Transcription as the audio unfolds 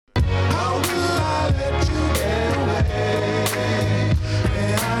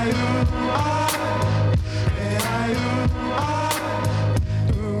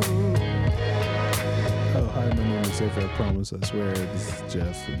promise, I swear. This is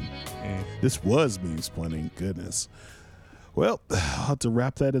Jeff, and this was Meme-Splaining. Goodness. Well, I'll have to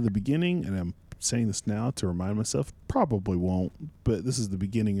wrap that at the beginning, and I'm saying this now to remind myself. Probably won't, but this is the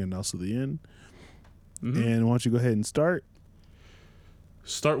beginning and also the end. Mm-hmm. And why don't you go ahead and start?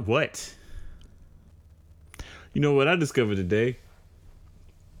 Start what? You know what I discovered today?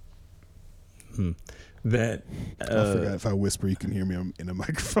 That I forgot if I whisper, you can hear me in a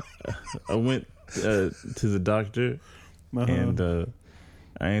microphone. I went to the doctor, and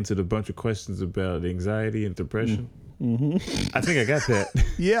I answered a bunch of questions about anxiety and depression. Mm-hmm. I think I got that.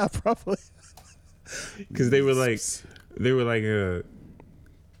 Yeah, probably. Because they were like,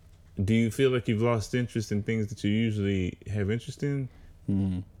 do you feel like you've lost interest in things that you usually have interest in?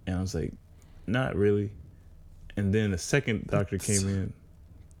 Mm-hmm. And I was like, not really. And then a second doctor came in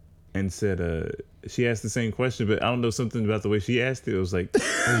and said, she asked the same question, but I don't know, something about the way she asked it. It was like,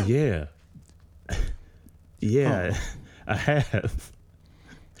 oh yeah. Yeah, I have.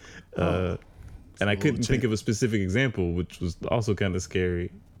 And I couldn't think of a specific example, which was also kind of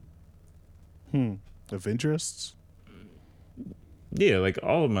scary. Of interests? Yeah, like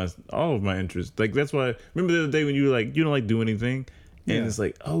all of my interests. Like that's why. Remember the other day when you were like, you don't like doing anything, and it's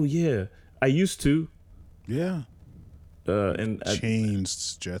like, oh yeah, I used to. Yeah. And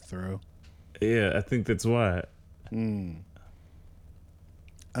changed, Jethro. Yeah, I think that's why. I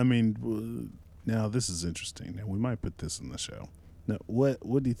mean, now this is interesting. Now we might put this in the show. Now,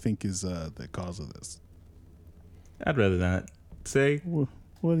 what do you think is the cause of this? I'd rather not say. What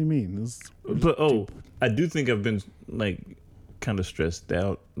do you mean? But I do think I've been like kind of stressed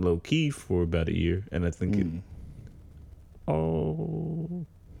out, low key, for about a year, and I think it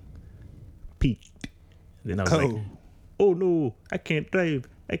peaked. And then I was like, oh no, I can't drive.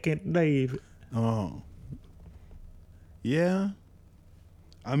 Oh. Yeah.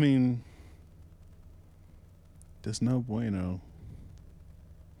 I mean, there's no bueno.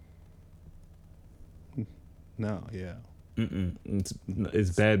 No, yeah. It's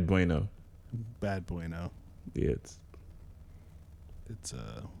bad bueno. Bad bueno. Yeah, it's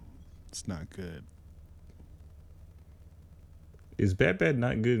not good. Is bad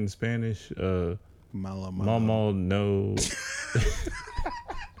not good in Spanish? Malo. Mama no.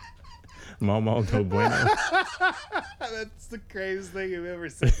 Mama no bueno. That's the craziest thing you've ever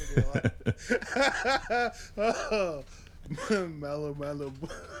said in your life. Malo.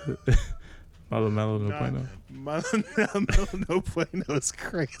 Malo no bueno. Malo no bueno is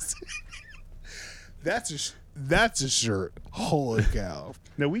crazy. That's a shirt. Holy cow!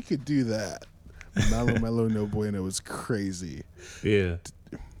 Now we could do that. Malo no bueno is crazy. Yeah.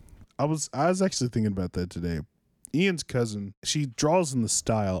 I was actually thinking about that today. Ian's cousin, she draws in the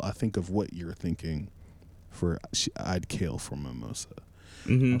style, I think, of what you're thinking for I'd kill for mimosa.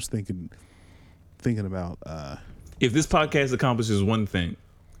 I was thinking about if this podcast accomplishes one thing,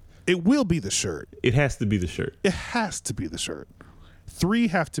 it will be the shirt. It has to be the shirt. It has to be the shirt. 3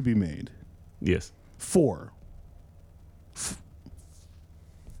 have to be made. Yes. 4.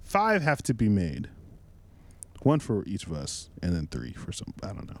 5 have to be made. 1 for each of us, and then 3 for some. I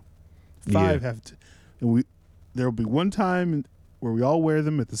don't know. 5 have to. And there will be one time where we all wear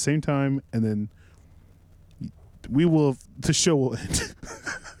them at the same time, and then the show will end.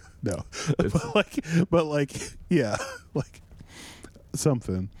 No, but like, yeah, like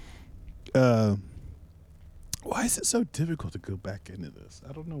something. Why is it so difficult to go back into this?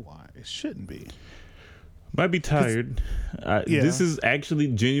 I don't know why. It shouldn't be. Might be tired. This is actually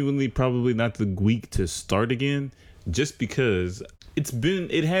genuinely probably not the week to start again, just because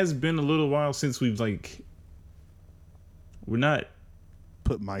it has been a little while since we're not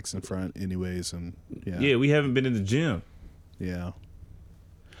put mics in front anyways, and we haven't been in the gym. Yeah.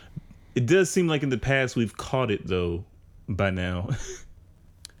 It does seem like in the past we've caught it though by now.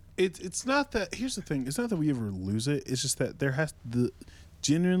 It's not that. Here's the thing. It's not that we ever lose it. It's just that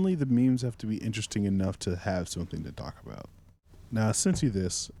genuinely the memes have to be interesting enough to have something to talk about. Now I sent you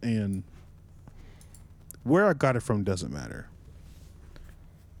this, and where I got it from doesn't matter.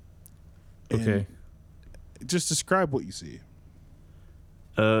 Okay. And just describe what you see.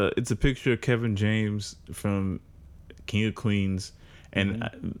 It's a picture of Kevin James from King of Queens,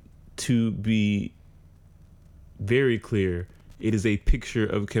 and to be very clear, it is a picture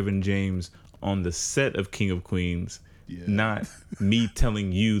of Kevin James on the set of King of Queens, not me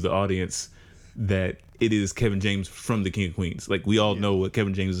telling you, the audience, that it is Kevin James from the King of Queens. Like, we all know what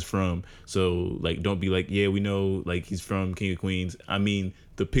Kevin James is from, so like, don't be like, yeah, we know, like, he's from King of Queens. I mean,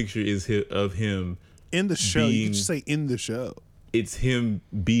 the picture is of him in the show. You can just say in the show. It's him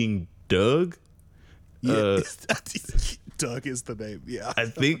being Doug. Yeah. Doug is the name. Yeah. I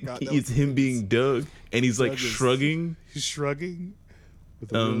think forgot that it's was him his. being Doug, and he's like Doug is- shrugging. He's shrugging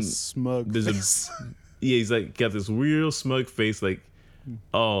with a real smug there's face. Yeah, he's like got this real smug face, like,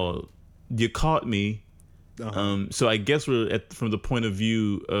 oh, you caught me. So I guess we're from the point of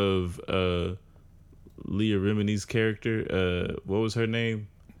view of Leah Remini's character. What was her name?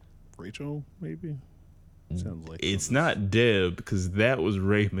 Rachel, maybe? Sounds like It's not Deb, because that was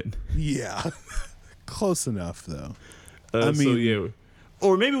Raymond. Yeah. Close enough, though. So yeah,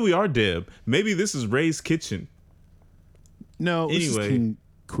 or maybe we are Deb. Maybe this is Ray's kitchen. No, this is Anyway,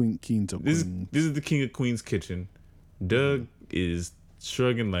 Queen's of This Queens. is the King of Queens kitchen. Doug is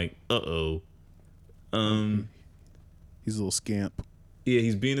shrugging like, uh-oh. He's a little scamp. Yeah,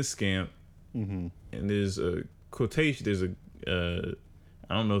 he's being a scamp. And there's a quotation. There's a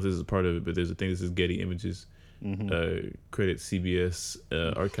I don't know if this is a part of it, but there's a thing that says Getty Images. Credit CBS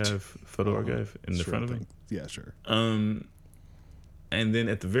archive, photo archive in the front of it. Yeah, sure. And then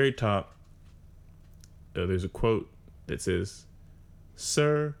at the very top, there's a quote that says,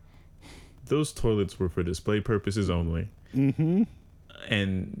 "Sir, those toilets were for display purposes only."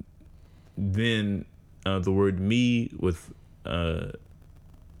 And then the word "me" with a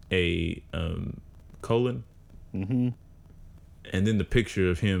colon. And then the picture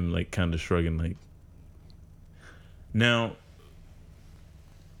of him like kind of shrugging like. Now,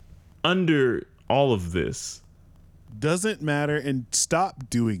 under all of this, Doesn't matter, and stop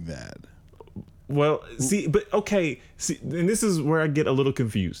doing that. well, see, but okay, see, and this is where I get a little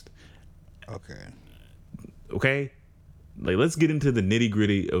confused. Okay, like let's get into the nitty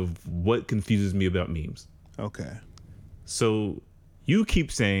gritty of what confuses me about memes. Okay. So you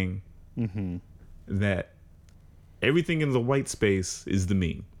keep saying that everything in the white space is the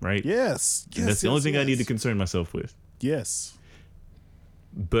meme, right? Yes. And that's the only thing I need to concern myself with. Yes.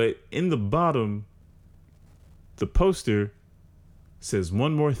 But in the bottom, the poster says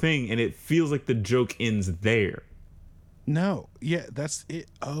one more thing, and it feels like the joke ends there. No. Yeah, that's it.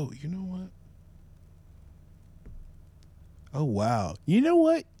 Oh, you know what? Oh, wow. You know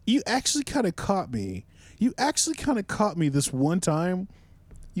what? You actually kind of caught me. This one time.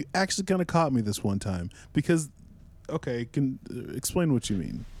 Because, okay, can explain what you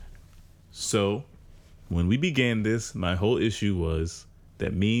mean. So, when we began this, my whole issue was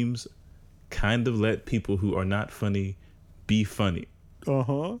that memes kind of let people who are not funny be funny.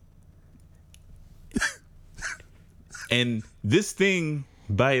 Uh-huh. And this thing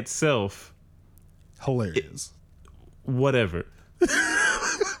by itself, Hilarious. whatever.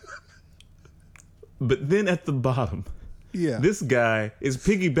 But then at the bottom, Yeah. this guy is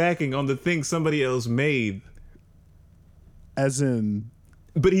piggybacking on the thing somebody else made, as in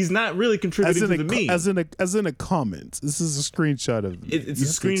but he's not really contributing to the meme. as in a comment. This is a screenshot of It's you a have to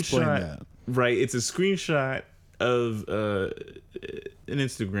explain screenshot, that. right? It's a screenshot of an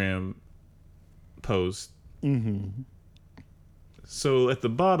Instagram post. So at the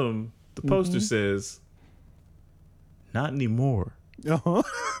bottom, the poster says, "Not anymore." Uh-huh.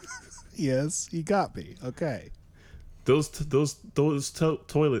 Yes, you got me. Okay. Those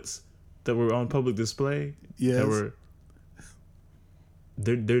toilets that were on public display, Yes. that were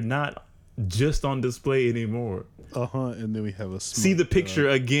they're not just on display anymore. Uh-huh. And then we have a See the picture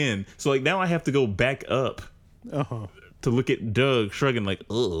again. So like now I have to go back up Uh-huh. to look at Doug shrugging like,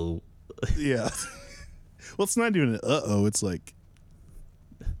 "Oh, Yeah. Well, it's not even an uh-oh. It's like,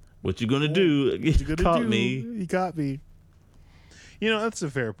 what you gonna do? what you gonna Caught do? me." You got me. You know, that's a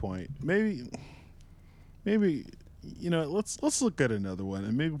fair point. Maybe, you know, let's look at another one,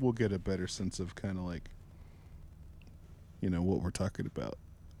 and maybe we'll get a better sense of kind of like, you know, what we're talking about.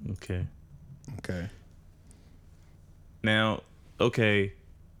 Okay. Okay. Now, okay,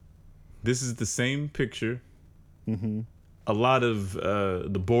 this is the same picture. A lot of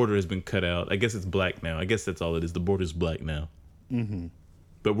the border has been cut out. I guess it's black now. I guess that's all it is. The border's black now.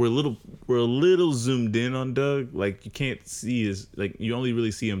 But we're a little zoomed in on Doug. Like you can't see his, like you only really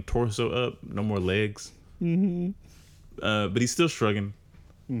see him torso up, no more legs. But he's still shrugging.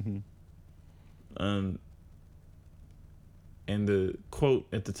 And the quote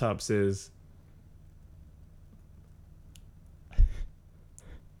at the top says,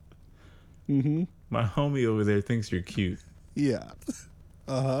 "My homie over there thinks you're cute." Yeah.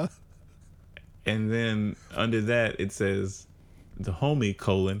 Uh-huh. And then under that it says, "The homie,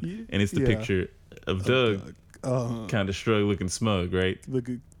 colon," and it's the Yeah. picture of Doug Uh-huh. kind of shrug looking smug, right? Look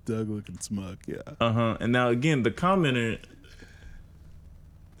at Doug looking smug. Yeah. And now again, the commenter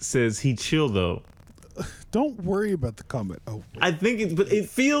says he chill though. Don't worry about the comment. Oh, I think but it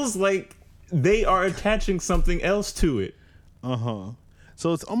feels like they are attaching something else to it. uh-huh.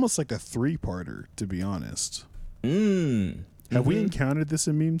 So it's almost like a three-parter, to be honest. Have we encountered this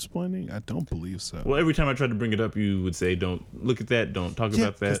in meme splaining? I don't believe so. Well, every time I tried to bring it up, you would say, "Don't look at that. Don't talk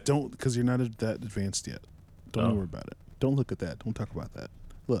about that." Because you're not that advanced yet. Don't worry about it. Don't look at that. Don't talk about that.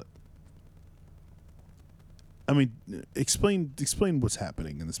 Look. I mean, explain what's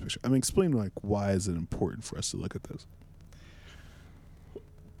happening in this picture. I mean, explain like why is it important for us to look at this?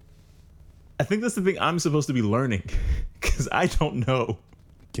 I think that's the thing I'm supposed to be learning, because I don't know.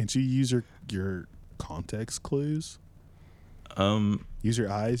 Can't you use your context clues? Use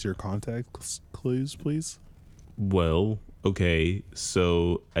your eyes, your context clues, please. Well, okay,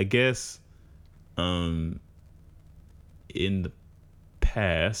 so I guess, in the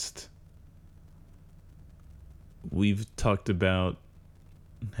past, we've talked about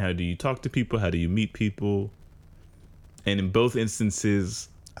how do you talk to people, how do you meet people, and in both instances,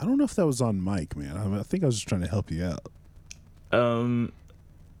 I don't know if that was on mic, man. I think I was just trying to help you out.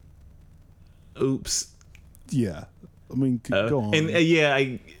 Oops. Yeah. I mean, go on. And yeah,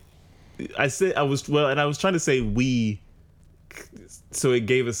 I said I was and I was trying to say we, so it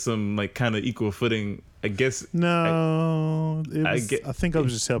gave us some like kind of equal footing, I guess. No, I think I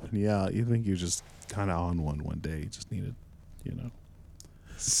was just helping you out. You think you're just kind of on one day. You just needed,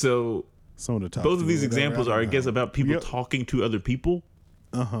 So someone to talk. Both to of these examples are, I guess, about people talking to other people.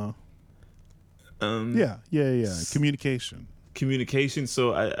 Yeah. Communication.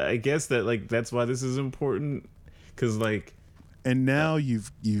 So I guess that like that's why this is important, because like. And now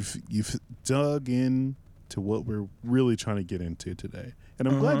you've dug in to what we're really trying to get into today, and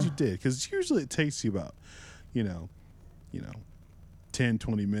I'm glad you did, because usually it takes you about 10,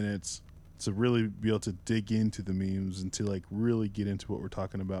 20 minutes to really be able to dig into the memes and to like really get into what we're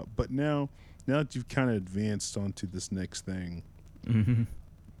talking about. But now that you've kind of advanced onto this next thing,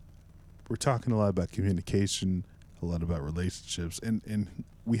 we're talking a lot about communication, a lot about relationships, and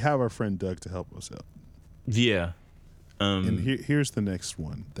we have our friend Doug to help us out. Yeah. And here's the next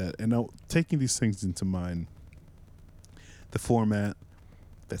one taking these things into mind, the format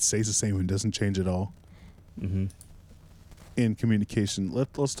that stays the same and doesn't change at all. In communication,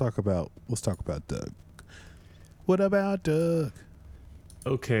 let's talk about Doug. What about Doug?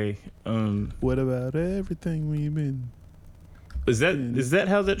 Okay. What about everything we've been? Is that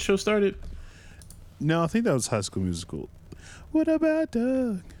how that show started? No, I think that was High School Musical. What about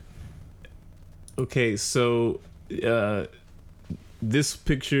Doug? Okay, so. This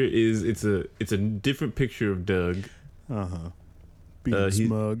picture it's a different picture of Doug. Being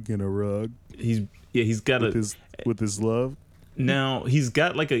smug in a rug. He's got with his love. Now he's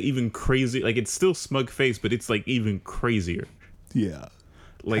got like a even crazy, like it's still smug face, but it's like even crazier. Yeah.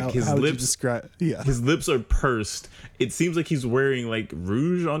 Like his lips. His lips are pursed. It seems like he's wearing like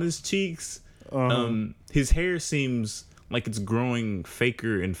rouge on his cheeks. His hair seems like it's growing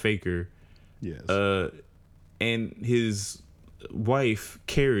faker and faker. Yes. And his wife,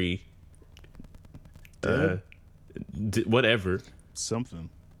 Carrie, whatever, something,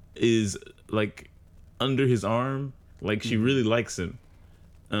 is like under his arm, like she really likes him.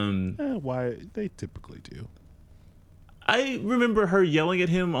 Why they typically do. I remember her yelling at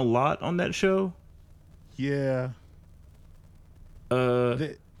him a lot on that show. Yeah.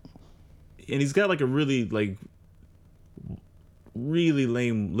 And he's got like a really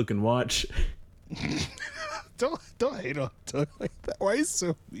lame looking watch. Don't hate on Doug like that. Why are you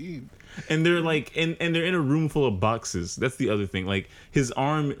so mean? And they're like, and they're in a room full of boxes. That's the other thing. Like his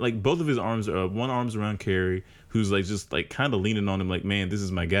arm, like both of his arms are, one arm's around Carrie, who's like just like kind of leaning on him, like, man, this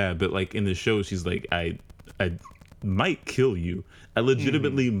is my guy. But like in the show, she's like, I might kill you. I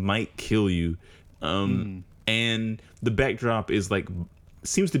legitimately might kill you. And the backdrop is like,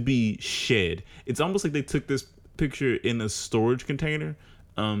 seems to be shed. It's almost like they took this picture in a storage container.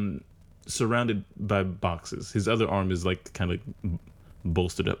 Surrounded by boxes. His other arm is like kind of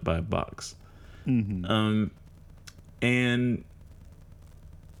bolstered up by a box. And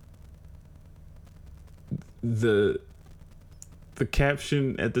the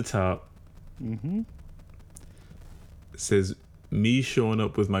caption at the top says, "Me showing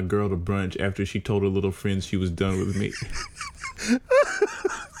up with my girl to brunch after she told her little friends she was done with me."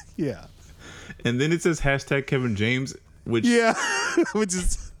 Yeah. And then it says hashtag Kevin James, which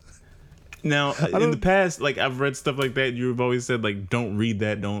is. Now, in the past, like I've read stuff like that, you've always said like, don't read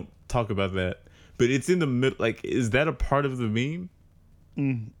that, don't talk about that. But it's in the middle. Like, is that a part of the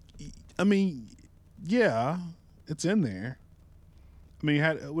meme? I mean, yeah, it's in there. I mean,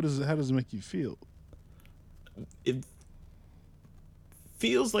 how does it make you feel? It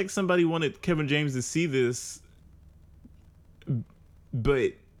feels like somebody wanted Kevin James to see this,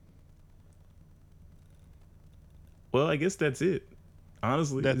 but well, I guess that's it.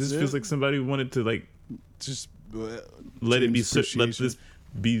 Honestly, it just feels like somebody wanted to like just let it be let appreciation. this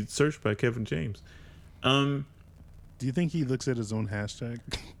be searched by Kevin James. Do you think he looks at his own hashtag?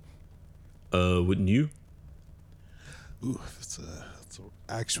 Wouldn't you? Ooh, that's an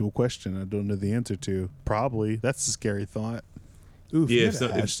actual question I don't know the answer to. Probably. That's a scary thought. Ooh, Yeah,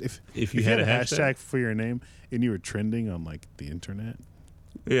 if you had a hashtag for your name and you were trending on like the internet,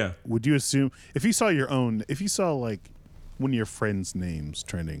 Yeah. would you assume if you saw like one of your friends' names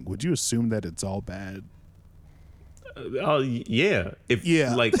trending, would you assume that it's all bad? Oh yeah. If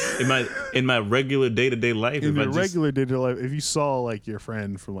Yeah. like in my regular day-to-day life, In if I your just, regular day-to-day life, if you saw like your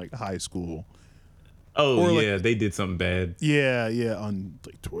friend from like high school, oh or, yeah, like, they did something bad. yeah, on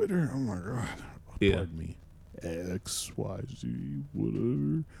like Twitter. Oh my god, Yeah. pardon me, X Y Z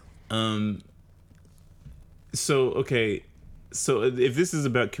whatever. So okay, so if this is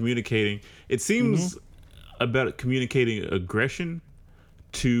about communicating, it seems about communicating aggression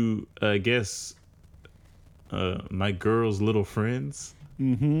to, I guess, my girl's little friends.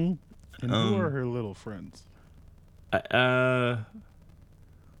 And who are her little friends?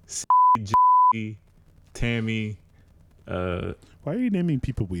 G, Tammy, Why are you naming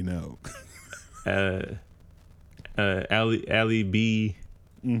people we know? Allie B,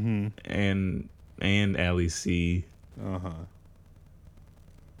 and Allie C.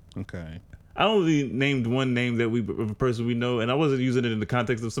 Okay. I only named one name of a person we know, and I wasn't using it in the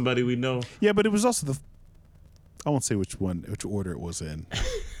context of somebody we know. Yeah, but it was also I won't say which order it was in,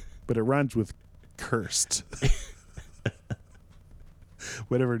 but it rhymes with cursed.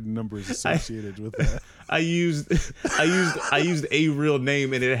 Whatever number is associated with that. I used a real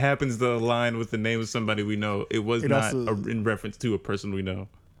name, and it happens to align with the name of somebody we know. It was not in reference to a person we know.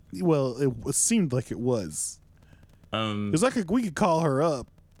 Well, it seemed like it was. It was like we could call her up.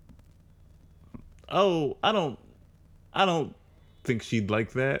 Oh, I don't think she'd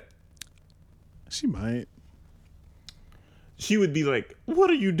like that. She might. She would be like, "What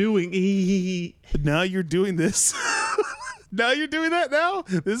are you doing?" But now you're doing this. Now you're doing that now?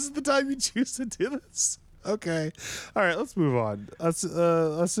 This is the time you choose to do this? Okay. All right, let's move on. I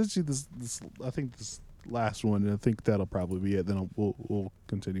sent you this I think this last one, and I think that'll probably be it. Then we'll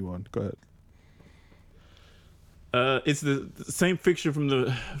continue on. Go ahead. It's the same picture from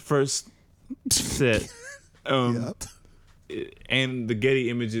the first set. Yep. And the Getty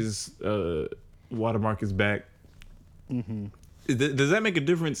Images watermark is back. Does that make a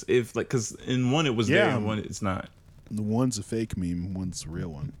difference if, like, because in one it was there and one it's not? The one's a fake meme, one's a real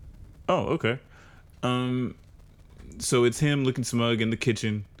one. Oh, okay. So it's him looking smug in the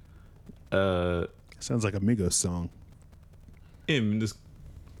kitchen. Sounds like a Migos song. Him just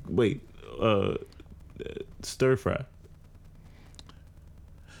stir fry.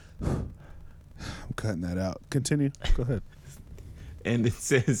 I'm cutting that out. Continue. Go ahead. And it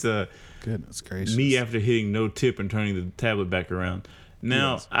says, goodness gracious. me after hitting no tip and turning the tablet back around.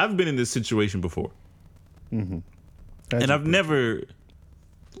 Now, Yes. I've been in this situation before. And I've never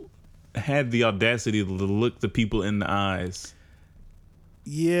had the audacity to look the people in the eyes.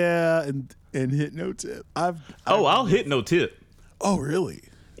 Yeah, and hit no tip. I'll hit no tip. Oh, really?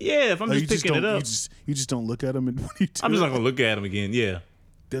 Yeah, if I'm just picking it up. You just don't look at them, and when you do, I'm just not gonna look at them again. Yeah.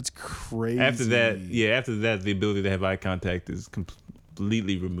 That's crazy. After that, the ability to have eye contact is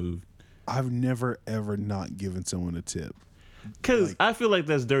completely removed. I've never ever not given someone a tip. Because I feel like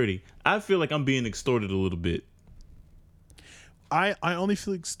that's dirty. I feel like I'm being extorted a little bit. I only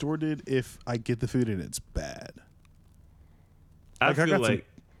feel extorted if I get the food and it's bad. I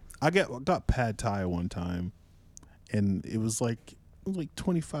got pad thai one time, and it was like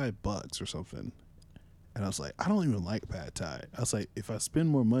 $25 or something. And I was like, I don't even like pad thai. I was like, if I spend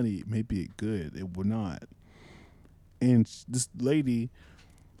more money, maybe it good. It would not. And this lady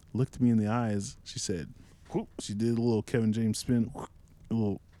looked me in the eyes. She said, whoop. She did a little Kevin James spin, a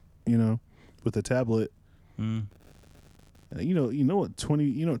little, with the tablet. You know what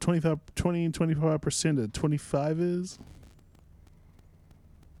 25% of 25 is?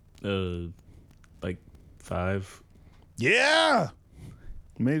 Like 5. Yeah.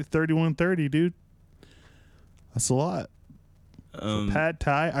 Made it 31.30, dude. That's a lot. Pad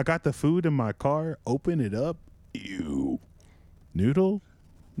thai. I got the food in my car. Open it up. Ew. Noodle?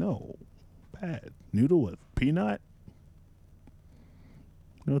 No. Pad. Noodle with peanut?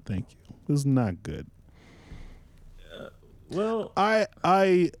 No, thank you. This is not good. Well, I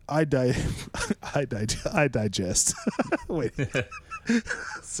digest. Wait.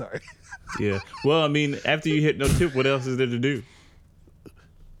 Sorry. Yeah. Well, I mean, after you hit no tip, what else is there to do?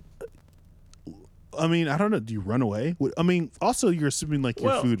 I mean, I don't know. Do you run away? I mean, also you're assuming like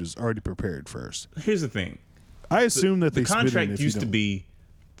your food is already prepared first. Here's the thing. I assume that the they contract spit in if used you to don't. be.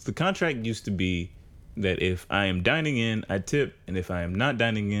 The contract used to be that if I am dining in, I tip, and if I am not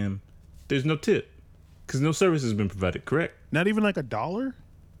dining in, there's no tip because no service has been provided. Correct? Not even like $1?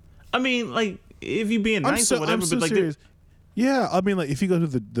 I mean, like if you being nice or whatever, but like serious. Yeah, I mean, like if you go to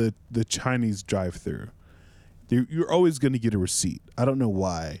the Chinese drive-through, you're always going to get a receipt. I don't know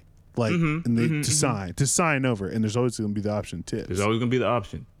why. Like, to sign over, and there's always going to be the option tips. There's always going to be the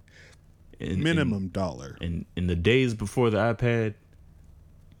option. Minimum $1. And in the days before the iPad,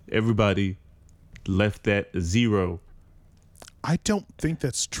 everybody left that 0. I don't think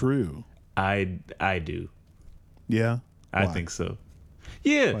that's true. I do. Yeah, I think so.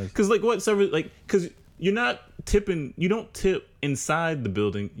 Yeah, because like what service? Like because you're not tipping. You don't tip inside the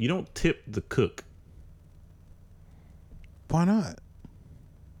building. You don't tip the cook. Why not?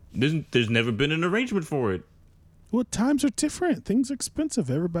 There's never been an arrangement for it. Well, times are different. Things are expensive.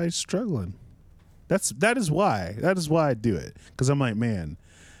 Everybody's struggling. That is why I do it. Because I'm like, man,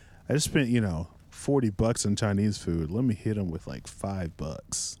 I just spent $40 on Chinese food. Let me hit them with like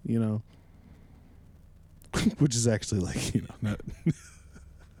 $5. Which is actually like not.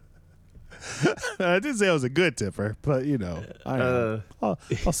 I didn't say I was a good tipper, but I am.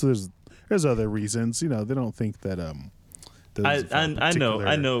 Also, there's other reasons. They don't think that I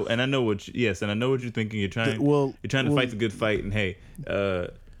know, and I know what you're thinking. You're trying to fight the good fight, and hey,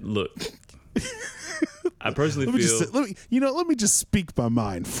 look, I personally let me just speak my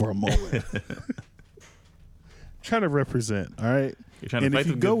mind for a moment. Trying to represent, all right. You're trying to fight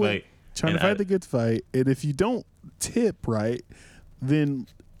the good fight. Trying to fight the good fight, and if you don't tip right, then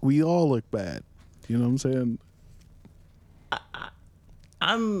we all look bad. You know what I'm saying?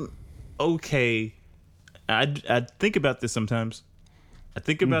 I'm okay. I think about this sometimes. I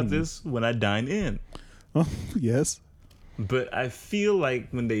think about this when I dine in. Oh, yes. But I feel like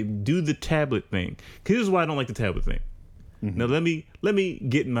when they do the tablet thing, 'cause here's why I don't like the tablet thing. Now let me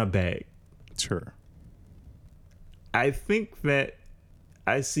get in my bag. Sure. I think that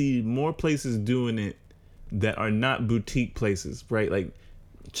I see more places doing it that are not boutique places, right? Like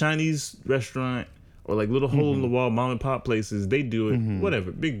Chinese restaurant or like little hole in the wall mom and pop places, they do it,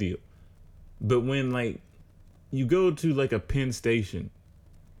 whatever, big deal. But when like you go to like a Penn Station,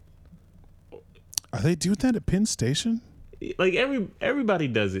 are they doing that at Penn Station? Like everybody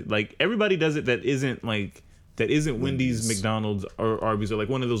does it. Like everybody does it that isn't Wendy's, McDonald's, or Arby's, or like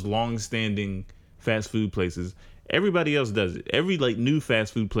one of those long-standing fast food places. Everybody else does it. Every like new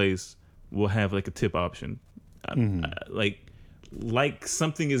fast food place will have like a tip option, like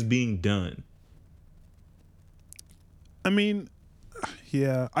something is being done. I mean,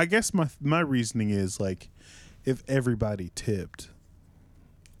 yeah. I guess my reasoning is like, if everybody tipped,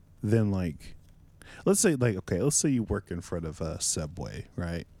 then like, let's say you work in front of a Subway,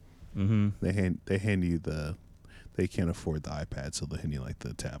 right? Mm-hmm. They hand you they can't afford the iPad, so they hand you like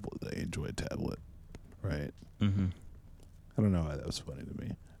the tablet, the Android tablet, right? Mm-hmm. I don't know why that was funny to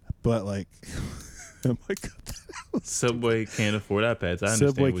me, but like, oh my god, Subway can't afford iPads. I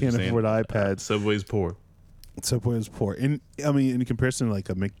understand Subway what can't you're afford saying. iPads. Subway's poor. Subway is poor, and I mean, in comparison to like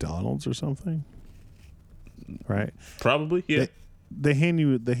a McDonald's or something, right? Probably, yeah. They hand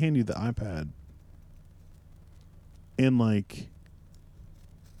you the iPad, and like,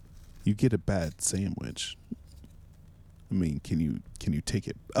 you get a bad sandwich. I mean, can you take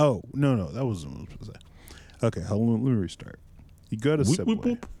it? Oh no, that wasn't what I was supposed to say. Okay, hold on, let me restart. You go to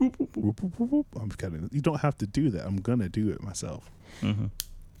Subway. I'm kidding. You don't have to do that. I'm gonna do it myself. Mm-hmm.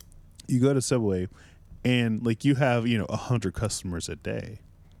 You go to Subway, and like you have 100 customers a day,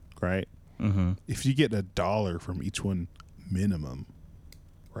 right? Mm-hmm. If you get $1 from each one minimum,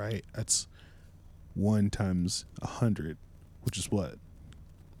 right? That's 1 times 100, which is what,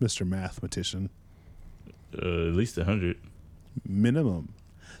 Mr. Mathematician? At least 100 minimum.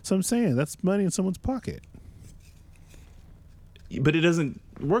 So I'm saying that's money in someone's pocket. But it doesn't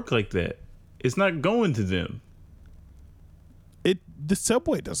work like that. It's not going to them. The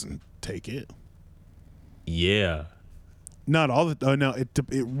Subway doesn't take it. Yeah. Not all the. Oh no, it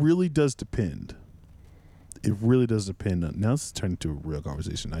really does depend. It really does depend on. Now this is turning into a real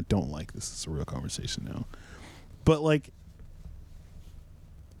conversation. I don't like this. It's a real conversation now. But like,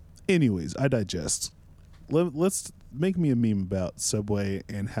 anyways, I digest. Let's make me a meme about Subway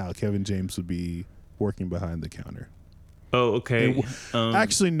and how Kevin James would be working behind the counter. Oh, okay.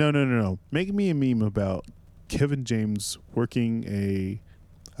 Actually, no. Make me a meme about Kevin James working a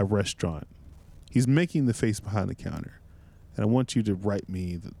restaurant. He's making the face behind the counter, and I want you to write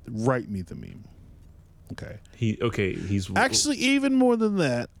me the meme. Okay. He's actually even more than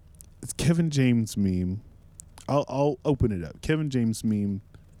that. It's Kevin James meme. I'll open it up. Kevin James meme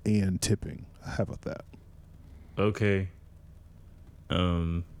and tipping. How about that? Okay.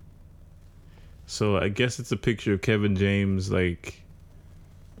 So I guess it's a picture of Kevin James like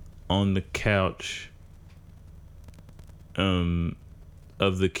on the couch of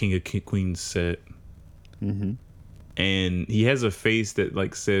the King of Queens set. Mm-hmm. And he has a face that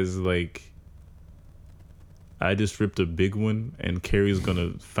like says like, I just ripped a big one and Carrie's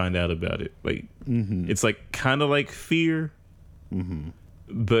gonna find out about it. Like it's like kind of like fear,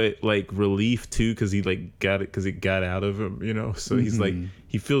 but like relief too, because he like got it, because it got out of him, you know. So he's like,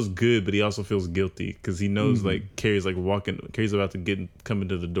 he feels good, but he also feels guilty because he knows like Carrie's about to come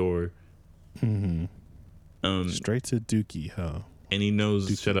into the door. Straight to Dookie, huh? And he knows.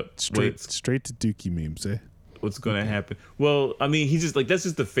 Dookie. Shut up. Straight to Dookie memes, eh? What's gonna happen? Well, I mean, he's just like, that's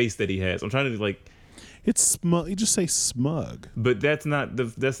just the face that he has. I'm trying to like. It's smug. You just say smug. But that's not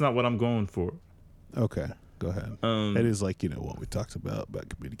what I'm going for. Okay, go ahead. It is like, you know, what we talked about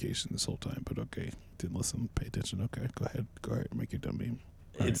communication this whole time. But okay, didn't listen, pay attention. Okay, go ahead, make your dumb meme.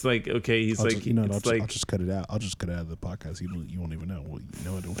 All it's right. Like, okay, he's I'll like, just, you know, it's I'll like just cut it out. I'll just cut it out of the podcast. You won't even know. Well, you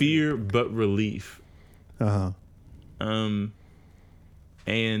know, I don't fear but relief. And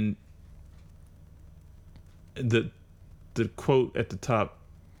the quote at the top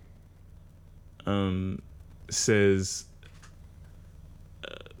says,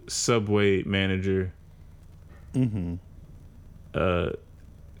 Subway manager,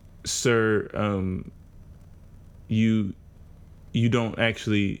 sir, you don't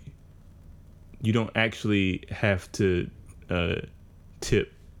actually have to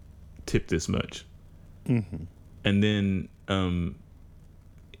tip this much. And then then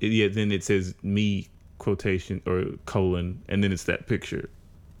it says me quotation or colon, and then it's that picture.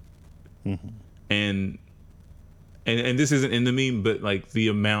 And this isn't in the meme, but like the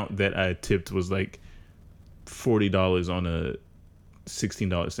amount that I tipped was like $40 on a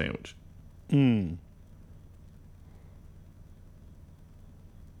 $16 sandwich.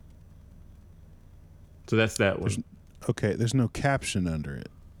 So that's that one. There's no caption under it.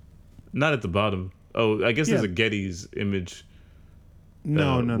 Not at the bottom. Oh, I guess there's a Getty's image.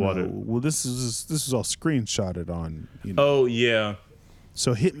 No. Water. Well, this is all screenshotted on. You know. Oh yeah.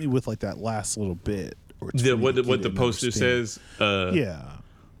 So hit me with like that last little bit. What the poster says. Yeah.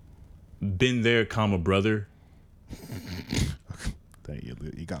 Been there, comma brother. Thank you.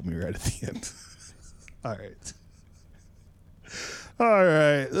 You got me right at the end. All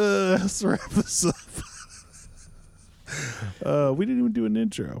right. Let's wrap this up. We didn't even do an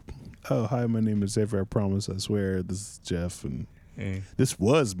intro. Oh, hi, my name is Avery. I promise, I swear. This is Jeff, and this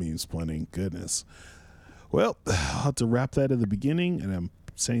was memes planning. Goodness. Well, I'll have to wrap that at the beginning, and I'm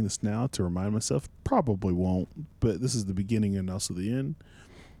saying this now to remind myself. Probably won't, but this is the beginning and also the end.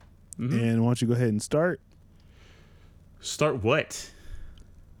 And why don't you go ahead and start? Start what?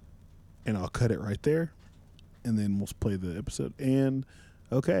 And I'll cut it right there, and then we'll play the episode. And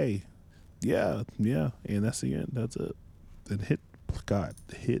okay, yeah, and that's the end. That's it. Then hit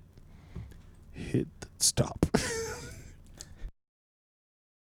stop.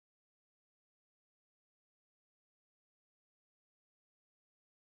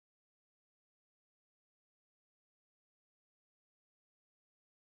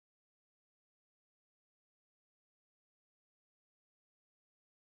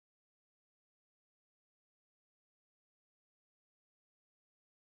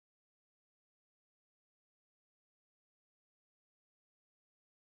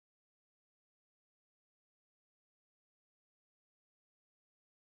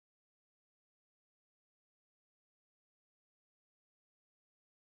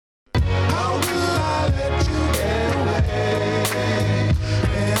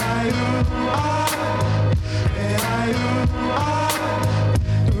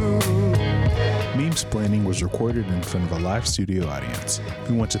 Memesplaining was recorded in front of a live studio audience.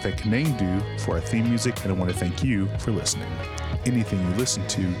 We want to thank Kanangdu for our theme music, and I want to thank you for listening. Anything you listen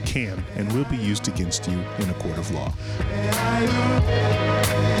to can and will be used against you in a court of law.